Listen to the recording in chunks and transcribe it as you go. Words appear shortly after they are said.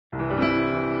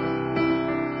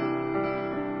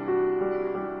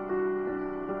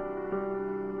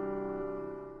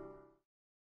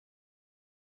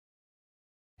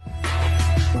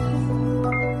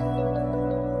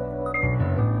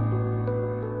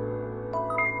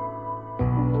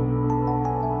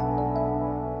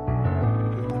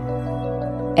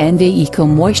Nvey Eco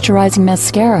Moisturising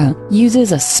Mascara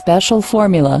uses a special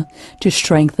formula to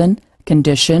strengthen,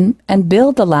 condition, and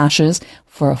build the lashes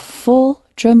for a full,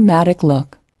 dramatic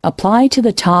look. Apply to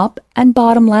the top and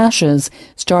bottom lashes,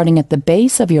 starting at the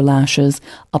base of your lashes,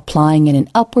 applying in an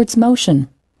upwards motion.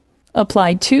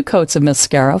 Apply 2 coats of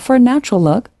mascara for a natural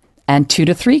look, and 2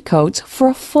 to 3 coats for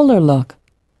a fuller look.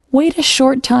 Wait a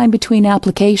short time between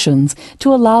applications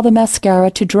to allow the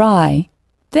mascara to dry,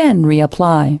 then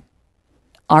reapply.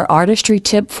 Our artistry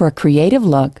tip for a creative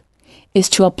look is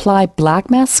to apply black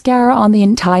mascara on the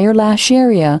entire lash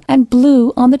area and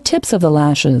blue on the tips of the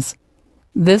lashes.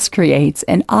 This creates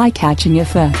an eye-catching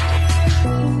effect.